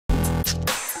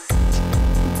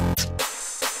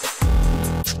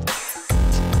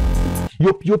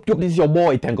Yup, this is your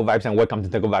boy tenkovibes and welcome to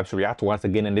tenkovibes React once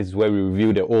again, and this is where we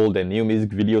review the old and new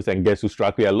music videos. And guess whose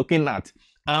track we are looking at?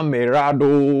 Amerado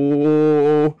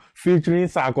featuring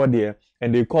Sarkodie,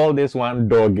 and they call this one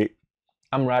Dawgi.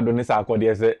 Amerado and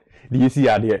Sarkodie say, do you see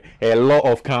there? A law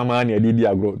of karma and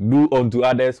agro. Do unto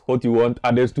others what you want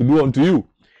others to do unto you.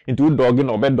 Into Dawgi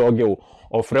no bed Dawgi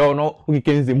or freo no who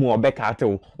can see more back at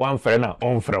one friend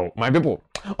on freo. My people.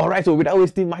 Alright, so without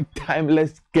wasting my time,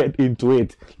 let's get into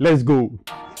it. Let's go.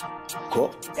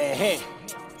 Go.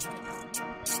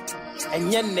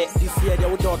 And yen this year they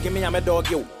would dog me, I'm a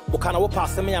dog you. What can I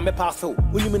pass me, I'm a parcel.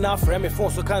 When you mean now frame me phone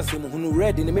so can't see who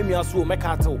read in the mimi as well,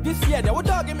 cattle. This year they would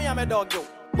dog me, I'm a dog you.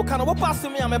 What can I pass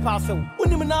me, I'm a parcel. When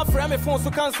you mean now frame me phone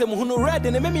so can't see who read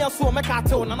in the mimi as well,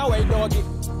 cattle. And now I doggy.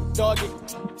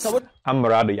 So what?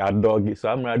 Amerado, ya Dawgi. So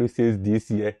Amerado says this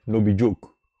year, no be joke.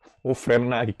 O friend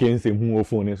na he can say who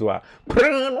phone so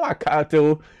no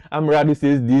cartel. Amerado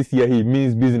says this year he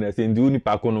means business and do ni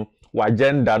pakono wa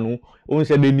agenda no on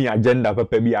she de ni agenda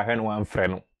papa bi ahwe no wan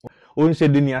friend no on she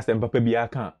de ni asem papa bi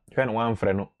aka hwe no wan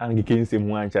friend no and he can say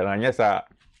mu ancha na anya sa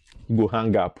go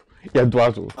hang up ya do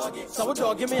aso. So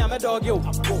dog give me I'm a dog you.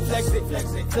 Flex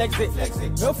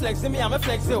it. No flex me I'm a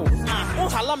flex you. On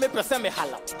hala me pese me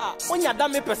hala. On yada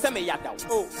me pese me yada.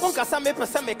 On kasa me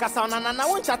pese me kasa na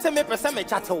on chat me pese me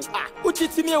chat. Who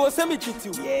cheat me was me cheat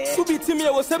you. Who beat me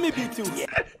was me beat you.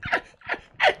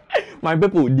 My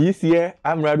people, this year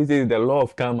Amerado says the law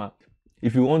of karma.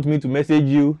 If you want me to message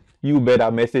you, you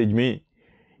better message me.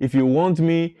 If you want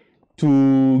me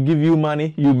to give you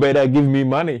money, you better give me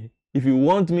money. If you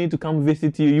want me to come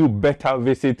visit you, you better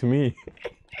visit me.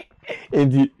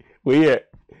 And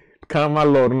karma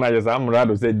Lord na just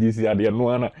Amerado said this year the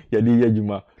no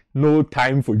no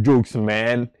time for jokes,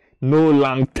 man. No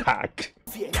long talk.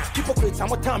 Hypocrites, I'm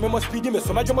time, I must be them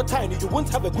so much more time. You won't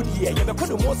have a good year. You're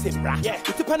going to more sim, yeah.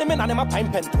 It's a penman and my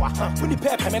pine pen to when you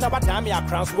pay pen about damn your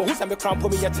crowns, who's a crown for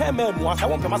me a 10 man once I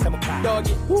won't come myself.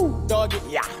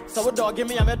 Dawgi, yeah. So a dog give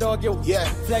me, I'm a dog, yeah.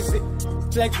 Flex it.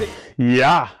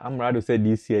 Yeah, Amerado said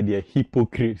this year they're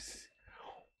hypocrites.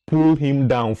 Pull him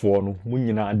down for no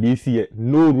this year.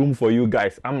 No room for you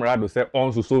guys. Amerado said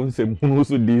also so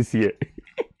this year.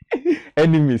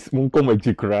 Enemies won't come at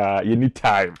you cry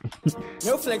anytime.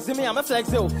 No flex me, I'm a flex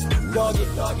you.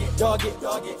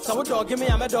 Dawgi. So dog give me,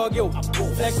 I'm a dog you.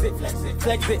 Flex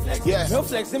it. Yeah. No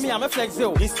flex me, I'm a flex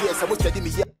you. This year, someone telling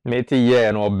me, Mete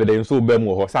yeah, no, but then so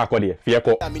bemo Sarkodie.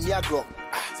 Fiako. I'm in Yagro.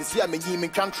 See, I'm in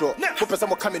control. For person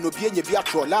coming to be in your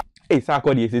Biatro. Hey,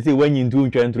 Sarkodie, see when you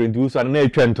do so and no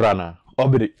trentrana.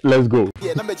 Let's go.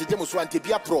 Yeah, na meje jemu so ante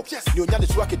bia pro. You nya ne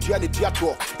so aketua ne tua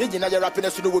to. Ye nyina ya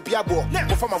rapine so no wo bia bo.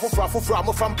 Mo fama foforo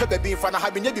mo fam pe ba bi fa na ha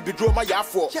bi nya bibidro ma ya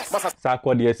afo.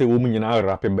 Sarkodie say wo mu nyina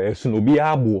rap ba so no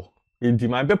bia bo. Enti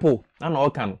my people, na na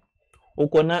oka no.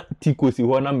 Okona tiko si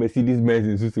ho na Mercedes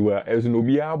Benz so si wa so no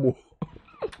bia bo.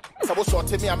 So what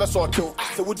sort me I'm a sort to.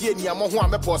 So would ye near more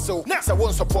I'm a posso. So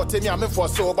won't support me I'm a for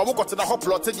so, but we got to the hot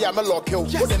plot to the I'm a lock hill.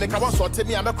 Then they come sort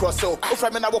me I'm a cross so. If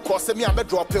I'm a cross me I'm a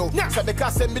drop hill. So they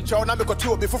can't send me John I'm a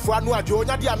two before I know I join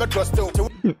I'm a trust to.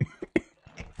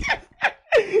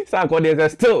 Sarkodie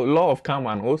is still law of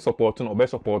karma and all supporting or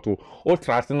best support or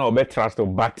trusting or best trust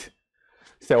but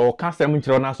say or can't send me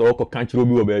children or can't you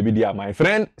be baby dear my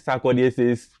friend. Sarkodie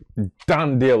says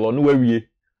done deal on where we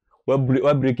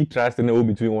what breaking trust in the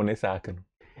between one second.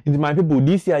 It's my people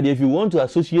this year if you want to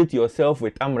associate yourself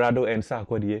with Amerado and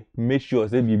Sarkodie, make sure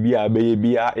say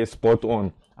baby is spot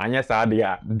on. And yes, I they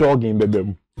are dogging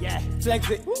baby. Yeah, flex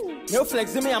it. No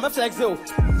flex me, I'm a flex you.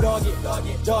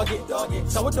 Dawgi.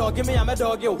 So dog give me, I'm a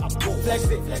dog you. Flex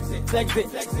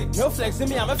it. No flex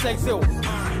me, I'm a flex you.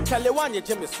 Tell you one, you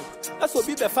Jimmy. That's what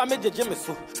be the family Jimmy.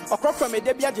 A crop from a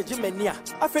debia Jimmy.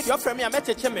 I feel your friend, I'm a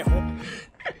Jimmy.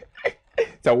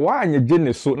 So why you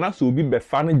gene so na so bi be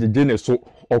fa no gene so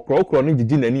okro no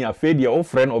gene nani afa dia o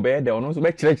friend obey de ono so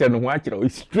be kire no ho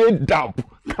akire straight up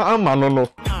come on no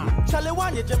chale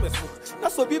wan ye geme so na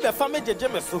so bi be fa me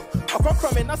geme so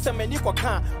okro me na se mani ko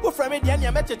kan o friend me dia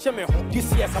na me cheche me ho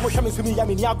this year samo hwa me so mi ya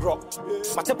me ni agro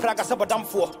mate praga se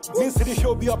bodamfo min siri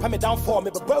show bi opa me downfall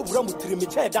me be wura mu tiri me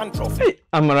che dan trophy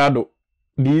Amerado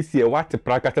this year what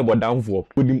praga se bodamfo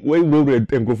we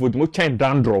enkrofo mo chen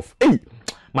dandruff hey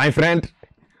my friend,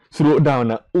 slow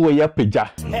down. Oh, yeah,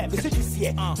 peja. Hey, this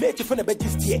year. Let you find a bed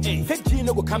this year. Fake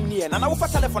Gino will come near, and I will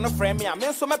put telephone frame me. I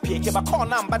mean, so my pick if I call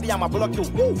number, I'm a block you.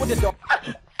 What the dog?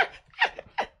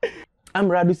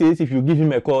 Amerado says if you give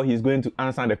him a call, he's going to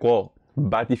answer the call.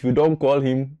 But if you don't call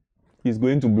him, he's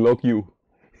going to block you.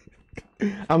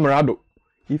 Amerado,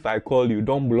 if I call you,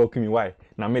 don't block me. Why?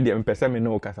 na me dey mpese me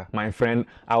no kasa. My friend,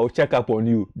 I will check up on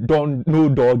you. Don't no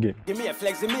Dawgi. Give me a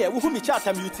flex, me who me chat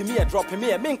am you to me a drop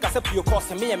me a main kasa for your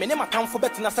cost me name my time for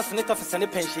better assassinate for send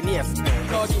pensioners.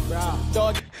 Dawgi, bra,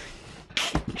 Dawgi.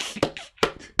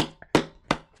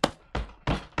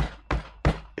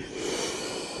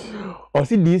 Or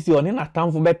see this one in a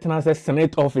time for better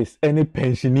Senate office any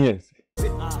pensioners.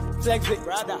 Flex it,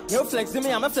 brother. You flex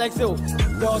me, I'm a flex it.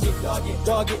 Dawgi.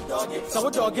 So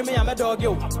Dawgi me, I'm a dog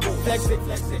you. Flex it.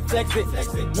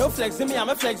 No flex me, I'm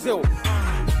a flex it.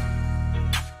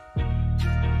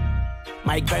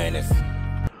 Mike Bennett.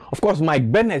 Of course,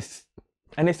 Mike Bennett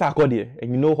and Sarkodie.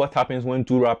 And you know what happens when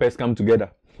two rappers come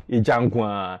together.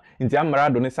 Ijankwa. Inti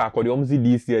Amerado ne Sarkodie. Omzi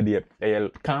this year there.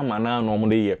 Come na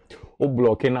normally here. O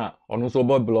block na. Ono so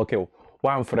block you.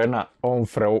 One friend na on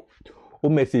friend. O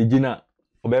message na.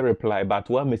 Obe reply but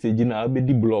one message na obe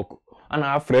di block and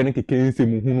our friend ke kense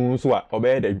mu hunu so a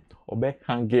obe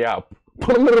hang it up.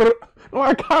 No,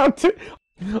 I can't.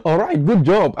 All right, good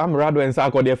job. Amerado and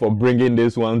Sarkodie for bringing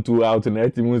this one two out and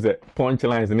let him say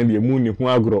punchlines and the moon hu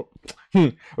agro.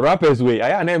 Rappers way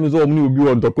I name is omni obi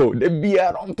on toko they be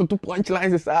around to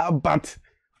punchlines is but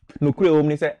no kure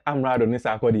omni say Amerado ne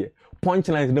Sarkodie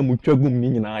punchlines na mu twagum ni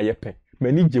nyina yepe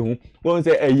many jehu won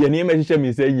say eh ye me hye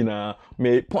me say nyina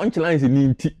me punchlines ni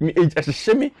nti me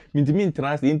hye me me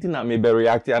interest nti na me be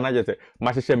react and I just say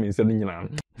ma hye me say nyina.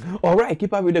 All right,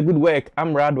 keep up with the good work.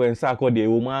 Amerado and Sarkodie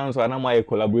woman so na my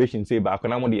collaboration say back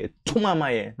na mo de tuma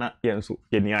my na yenso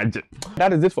ye ni age.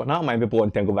 That is it for now, my people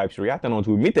on tenkovibes react, and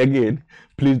until we meet again,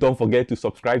 please don't forget to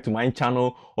subscribe to my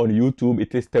channel on YouTube.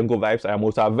 It is tenkovibes. I am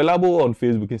also available on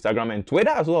Facebook, Instagram and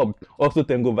Twitter as well. Also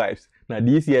tenkovibes. Now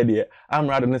this year there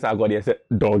Amerado and Sarkodie say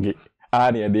Dawgi.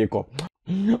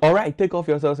 All right, take off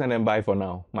yourselves and then bye for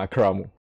now. My cramo.